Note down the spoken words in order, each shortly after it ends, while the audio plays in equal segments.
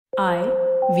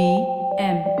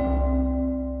IVM.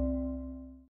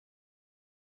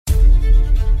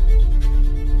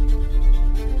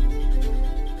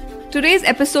 Today's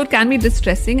episode can be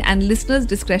distressing and listeners'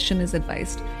 discretion is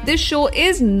advised. This show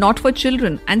is not for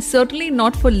children and certainly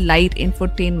not for light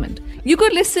infotainment. You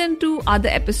could listen to other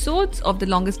episodes of The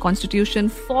Longest Constitution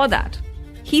for that.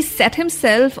 He set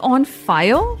himself on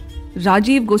fire?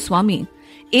 Rajiv Goswami.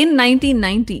 In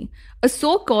 1990, a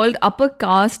so-called upper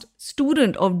caste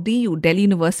student of DU, Delhi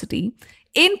University,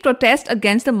 in protest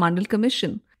against the Mandal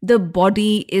Commission. The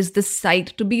body is the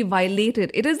site to be violated.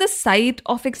 It is the site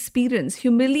of experience,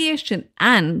 humiliation,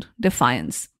 and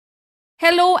defiance.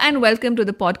 Hello and welcome to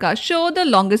the podcast show, The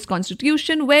Longest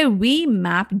Constitution, where we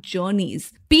map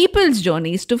journeys, people's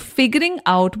journeys to figuring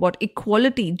out what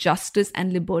equality, justice,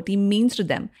 and liberty means to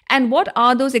them. And what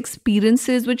are those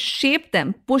experiences which shape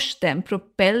them, push them,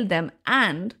 propel them,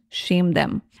 and shame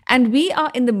them. And we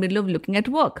are in the middle of looking at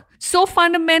work, so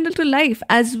fundamental to life,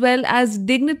 as well as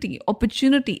dignity,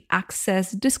 opportunity,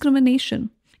 access, discrimination.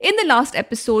 In the last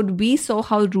episode, we saw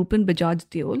how Rupan Bajaj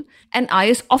Deol, an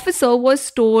IS officer,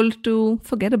 was told to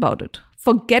forget about it.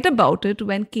 Forget about it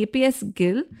when KPS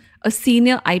Gill, a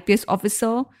senior IPS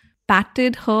officer,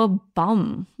 patted her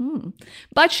bum.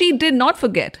 But she did not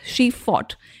forget. She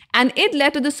fought. And it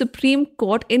led to the Supreme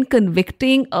Court in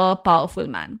convicting a powerful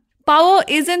man. Power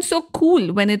isn't so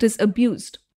cool when it is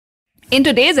abused. In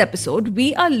today's episode,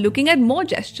 we are looking at more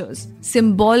gestures,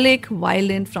 symbolic,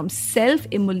 violent, from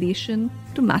self-immolation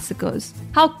to massacres.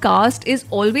 How caste is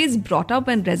always brought up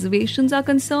when reservations are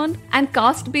concerned, and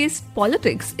caste-based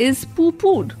politics is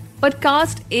poo-pooed. But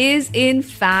caste is in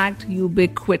fact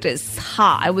ubiquitous.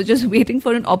 I was just waiting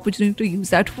for an opportunity to use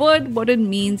that word. What it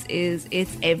means is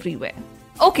it's everywhere.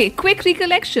 Okay, quick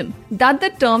recollection that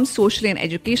the term socially and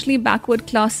educationally backward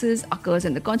classes occurs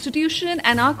in the Constitution,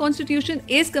 and our Constitution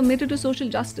is committed to social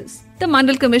justice. The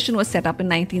Mandal Commission was set up in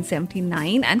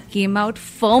 1979 and came out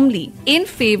firmly in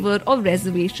favor of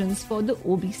reservations for the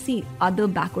OBC, other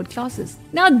backward classes.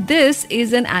 Now, this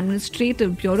is an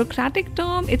administrative, bureaucratic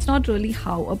term. It's not really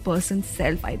how a person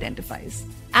self-identifies.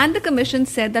 And the commission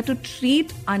said that to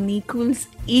treat unequals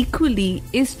equally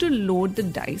is to load the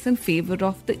dice in favor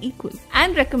of the equal,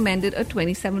 and recommended a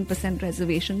 27%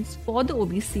 reservations for the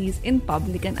OBCs in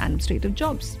public and administrative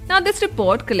jobs. Now, this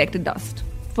report collected dust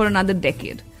for another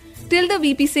decade, till the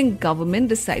VP Singh government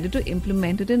decided to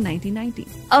implement it in 1990,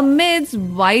 amidst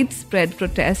widespread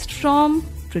protest from,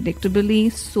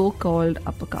 predictably, so-called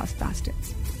upper caste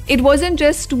bastards. It wasn't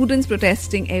just students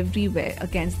protesting everywhere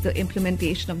against the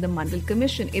implementation of the Mandal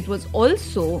Commission. It was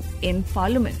also in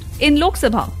Parliament. In Lok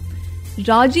Sabha,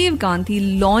 Rajiv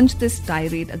Gandhi launched this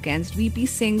tirade against VP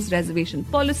Singh's reservation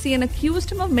policy and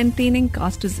accused him of maintaining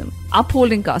casteism,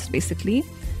 upholding caste basically,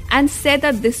 and said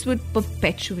that this would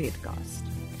perpetuate caste.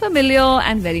 Familiar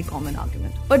and very common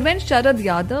argument. But when Sharad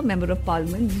Yadav, Member of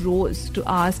Parliament, rose to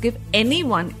ask if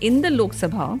anyone in the Lok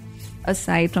Sabha,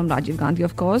 aside from Rajiv Gandhi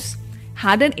of course,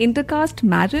 had an intercaste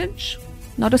marriage,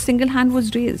 not a single hand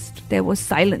was raised. There was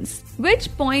silence,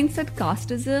 which points that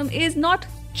casteism is not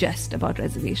just about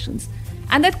reservations,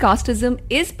 and that casteism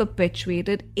is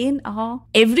perpetuated in our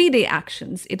everyday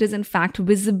actions. It is in fact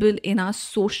visible in our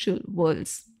social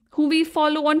worlds. Who we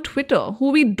follow on Twitter, who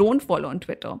we don't follow on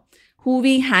Twitter, who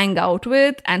we hang out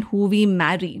with and who we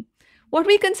marry, what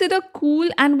we consider cool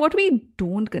and what we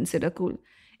don't consider cool,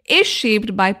 is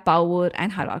shaped by power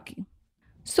and hierarchy.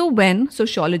 So when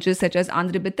sociologists such as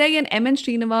Andre Bittai and M.N.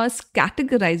 Srinivas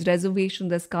categorize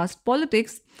reservations as caste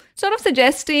politics, sort of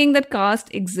suggesting that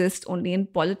caste exists only in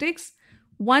politics,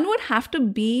 one would have to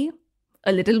be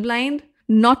a little blind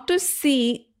not to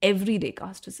see everyday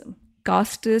casteism.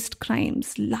 Casteist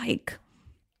crimes like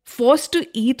forced to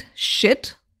eat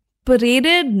shit,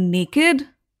 paraded naked,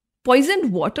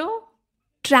 poisoned water,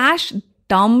 trash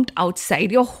dumped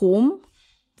outside your home,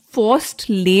 forced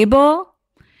labor,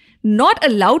 not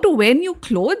allowed to wear new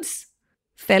clothes.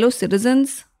 Fellow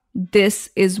citizens, this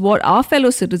is what our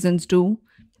fellow citizens do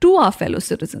to our fellow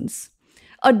citizens.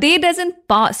 A day doesn't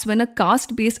pass when a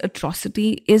caste-based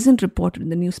atrocity isn't reported in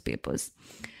the newspapers.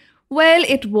 Well,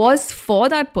 it was for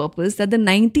that purpose that the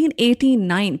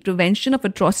 1989 Prevention of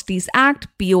Atrocities Act,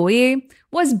 POA,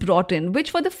 was brought in,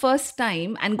 which for the first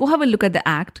time, and go have a look at the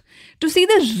act, to see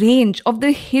the range of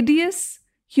the hideous,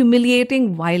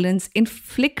 humiliating violence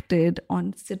inflicted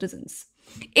on citizens.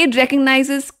 It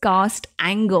recognizes caste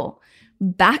anger,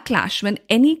 backlash when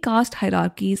any caste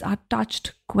hierarchies are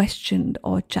touched, questioned,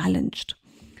 or challenged.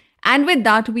 And with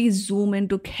that, we zoom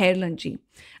into Khairlanji,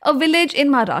 a village in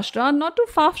Maharashtra, not too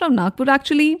far from Nagpur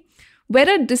actually,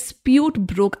 where a dispute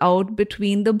broke out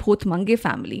between the Bhotmange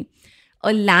family,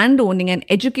 a land-owning and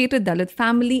educated Dalit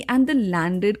family, and the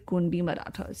landed Kunbi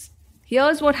Marathas.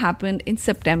 Here's what happened in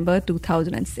September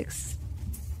 2006.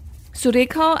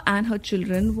 Surekha and her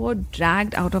children were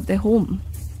dragged out of their home.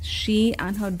 She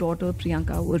and her daughter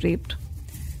Priyanka were raped.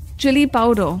 Chili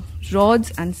powder,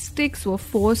 rods and sticks were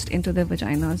forced into their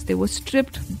vaginas. They were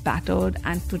stripped, battered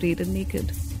and paraded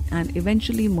naked and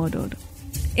eventually murdered.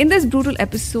 In this brutal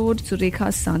episode,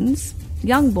 Surekha's sons,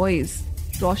 young boys,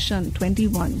 Roshan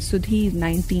 21, Sudhir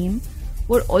 19,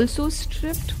 were also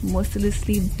stripped,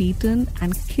 mercilessly beaten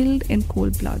and killed in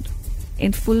cold blood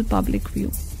in full public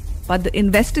view. But the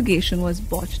investigation was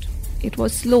botched. It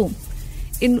was slow.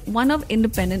 In one of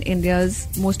independent India's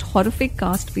most horrific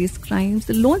caste-based crimes,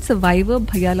 the lone survivor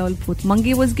Bhaiyalal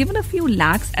Bhutmangi was given a few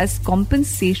lakhs as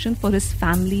compensation for his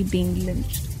family being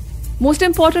lynched. Most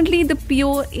importantly, the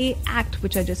POA Act,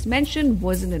 which I just mentioned,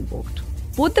 wasn't invoked.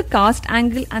 Both the caste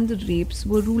angle and the rapes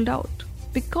were ruled out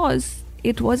because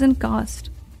it wasn't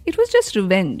caste. It was just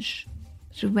revenge.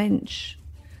 Revenge.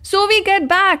 So we get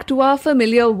back to our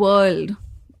familiar world.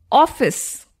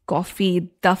 Office, coffee,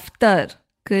 daftar,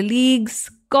 colleagues,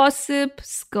 gossip,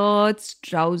 skirts,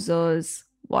 trousers,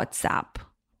 WhatsApp,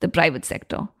 the private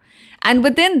sector. And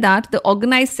within that, the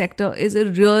organized sector is a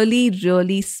really,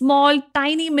 really small,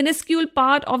 tiny, minuscule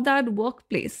part of that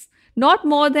workplace. Not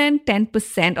more than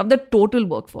 10% of the total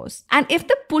workforce. And if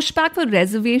the pushback for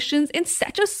reservations in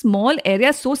such a small area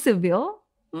is so severe,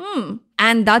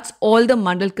 and that's all the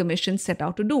Mandal Commission set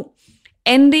out to do.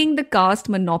 Ending the caste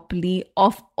monopoly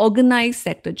of organized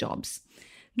sector jobs.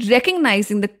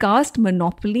 Recognizing the caste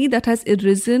monopoly that has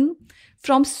arisen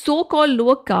from so-called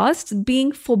lower castes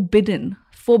being forbidden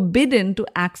to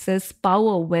access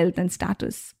power, wealth and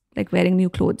status, like wearing new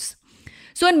clothes.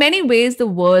 So in many ways, the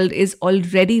world is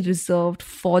already reserved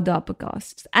for the upper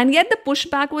castes. And yet the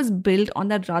pushback was built on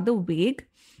that rather vague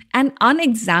and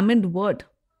unexamined word,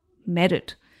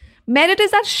 merit. Merit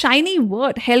is that shiny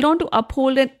word held on to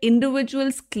uphold an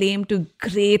individual's claim to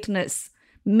greatness,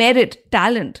 merit,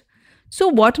 talent. So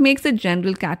what makes a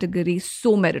general category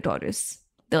so meritorious?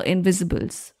 The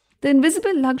invisibles. The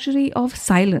invisible luxury of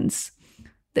silence.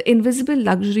 The invisible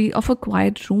luxury of a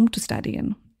quiet room to study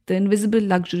in. The invisible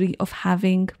luxury of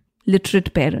having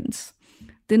literate parents.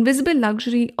 The invisible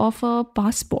luxury of a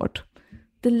passport.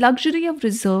 The luxury of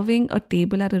reserving a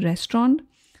table at a restaurant.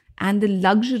 And the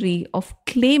luxury of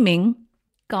claiming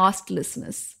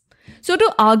castelessness. So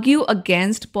to argue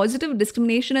against positive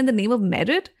discrimination in the name of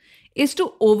merit is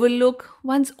to overlook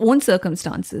one's own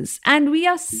circumstances. And we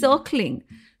are circling,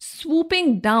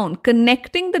 swooping down,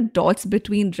 connecting the dots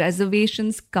between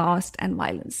reservations, caste and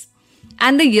violence.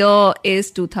 And the year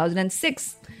is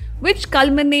 2006, which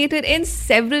culminated in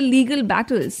several legal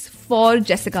battles for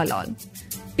Jessica Lal.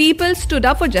 People stood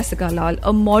up for Jessica Lal,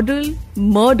 a model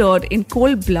murdered in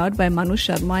cold blood by Manu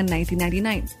Sharma in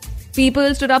 1999.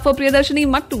 People stood up for Priyadarshini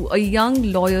Mattu, a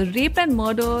young lawyer raped and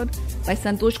murdered by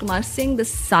Santosh Kumar Singh, the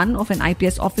son of an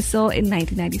IPS officer in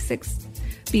 1996.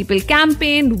 People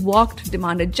campaigned, walked,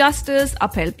 demanded justice,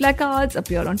 upheld placards,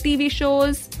 appeared on TV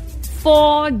shows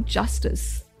for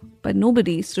justice. But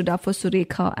nobody stood up for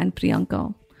Surekha and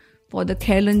Priyanka for the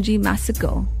Khairlanji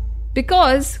massacre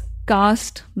because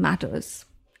caste matters.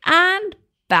 And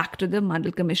back to the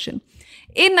Mandal Commission.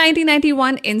 In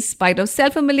 1991, in spite of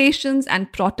self-immolations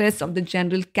and protests of the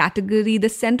general category, the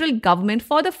central government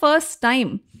for the first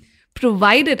time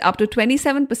provided up to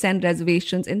 27%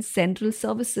 reservations in central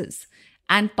services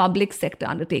and public sector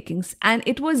undertakings. And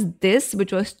it was this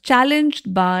which was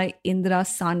challenged by Indira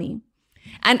Sani.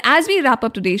 And as we wrap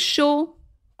up today's show,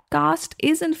 caste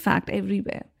is in fact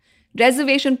everywhere.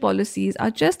 Reservation policies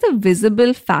are just a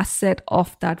visible facet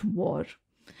of that war.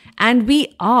 And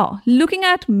we are looking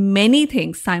at many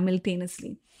things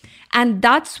simultaneously. And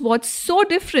that's what's so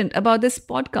different about this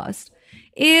podcast,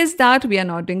 is that we are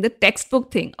not doing the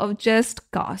textbook thing of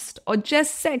just caste or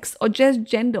just sex or just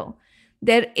gender.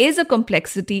 There is a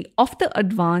complexity of the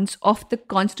advance of the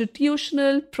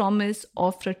constitutional promise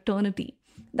of fraternity.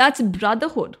 That's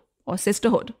brotherhood or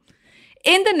sisterhood.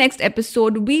 In the next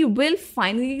episode, we will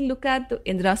finally look at the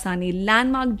Indira Sani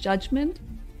landmark judgment,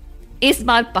 is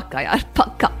baar pakka yaar,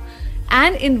 pakka,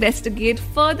 and investigate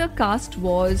further caste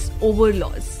wars over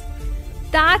laws.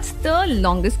 That's the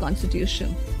longest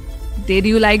constitution. Did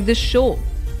you like this show?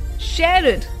 Share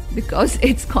it because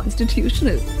it's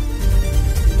constitutional.